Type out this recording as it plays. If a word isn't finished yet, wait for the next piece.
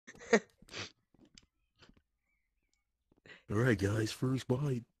Alright, guys, first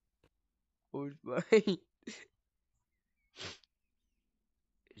bite. Who's mine?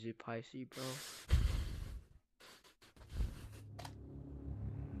 Is it spicy, bro?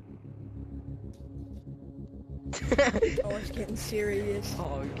 Oh, it's getting serious.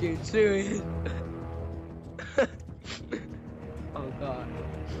 Oh, get serious. Oh god.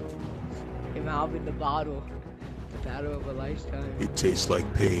 Him out in the bottle. The battle of a lifetime. It tastes like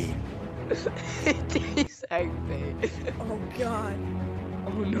pain. It tastes like pain. Oh god.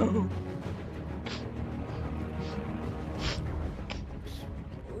 Oh no.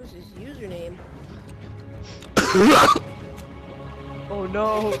 What was his username? Oh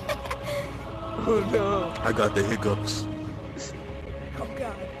no. Oh no. I got the hiccups. Oh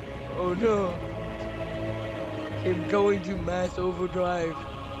god. Oh no. Him going to mass overdrive.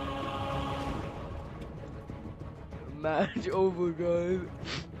 Mass overdrive.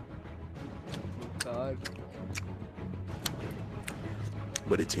 Oh god.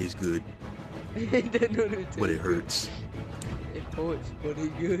 But it tastes good. But But it hurts. It hurts, but it's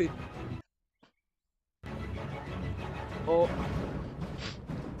good. Oh.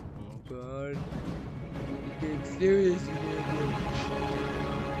 Oh god. It's getting serious again,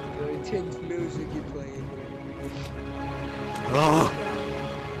 bro. The intense music you're playing. Ah!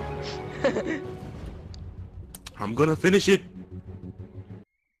 I'm gonna finish it.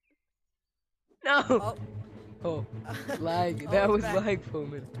 No! Oh. Oh, lag. Oh, That it's was back. lag for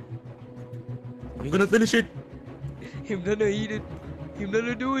me. I'm gonna finish it. Him gonna eat it. Him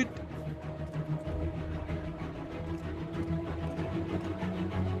gonna do it.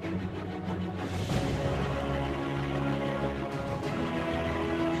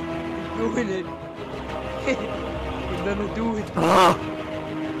 Doing it. Him gonna do it. Ah!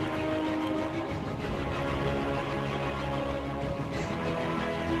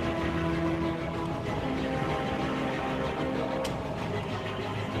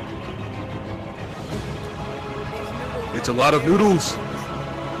 It's a lot of noodles.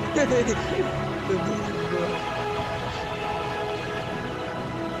 The noodles, bro.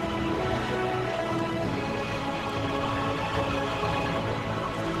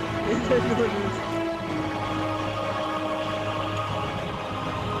 It's the noodles.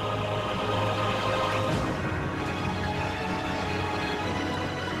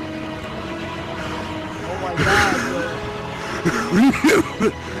 Oh my god, bro.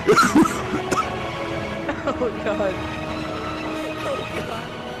 Oh god. Oh god.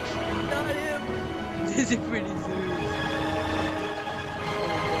 Not him. This is pretty serious.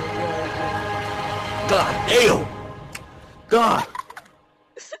 God damn! God!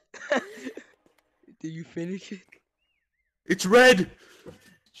 Did you finish it? It's red!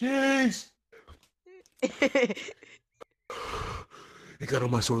 Jeez! It got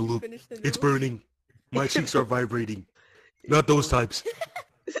on my sore loop. Finish the It's noodles? burning. My cheeks are vibrating. Not those types.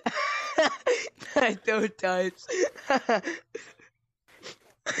 Not those types.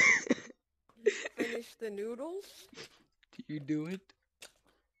 Finish the noodles? Do you do it?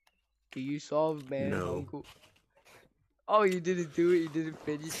 Do you solve man, No. uncle? Oh, you didn't do it? You didn't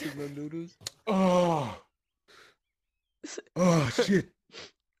finish the noodles? Oh. Oh, shit.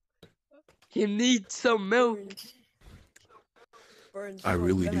 You need some milk. Burns I so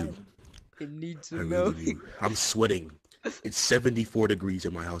really bad. do. You need I some really milk. do. I'm sweating. It's 74 degrees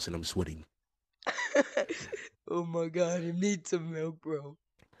in my house and I'm sweating. Oh my god, you need some milk, bro.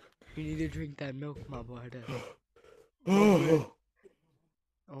 You need to drink that milk, my brother. Oh.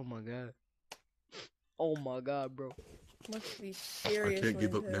 Oh my god. Oh my god, bro. Must be I serious. can't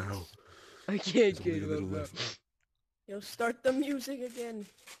give when up it now. hurts. I can't There's only get a it little up, bro. left. Yo, start the music again.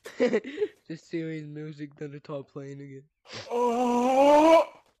 The serious music gonna start playing again. Oh.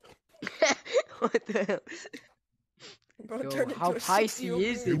 What the hell? Bro, Yo, turn how into a spicy 60-year-old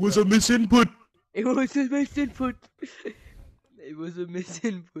is man. It was a misinput. It was a misinput. It was a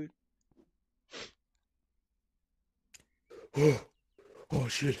misinput. Oh. Oh,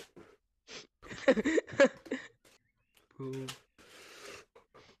 shit. Bro,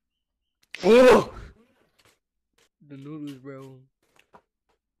 Oh. the noodles, bro.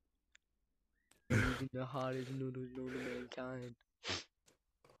 Using the hottest noodles known to mankind.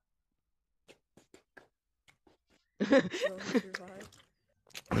 So he survived.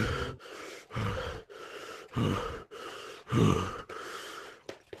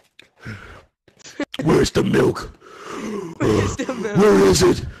 Where's the milk? Where's the milk? Where is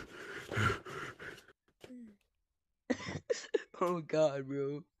it? Oh god,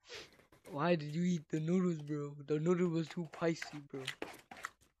 bro. Why did you eat the noodles, bro? The noodle was too spicy, bro.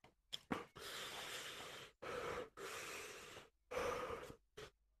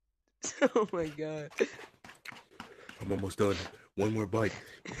 Oh my god. I'm almost done. One more bite.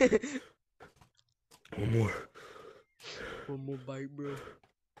 One more. One more bite, bro.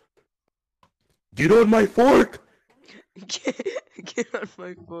 Get on my fork! Get on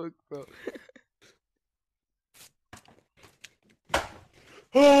my fork, bro.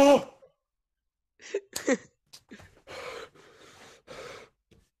 Oh!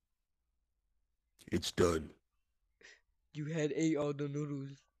 It's done. You had ate all the noodles.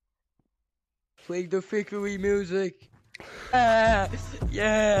 Play the victory music. Yeah,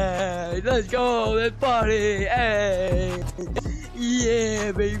 yeah, let's go, let's party, hey,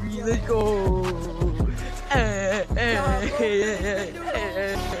 yeah, baby, let's go, hey,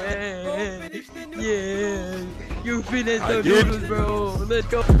 yeah, you finished the noodles, bro, let's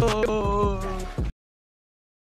go.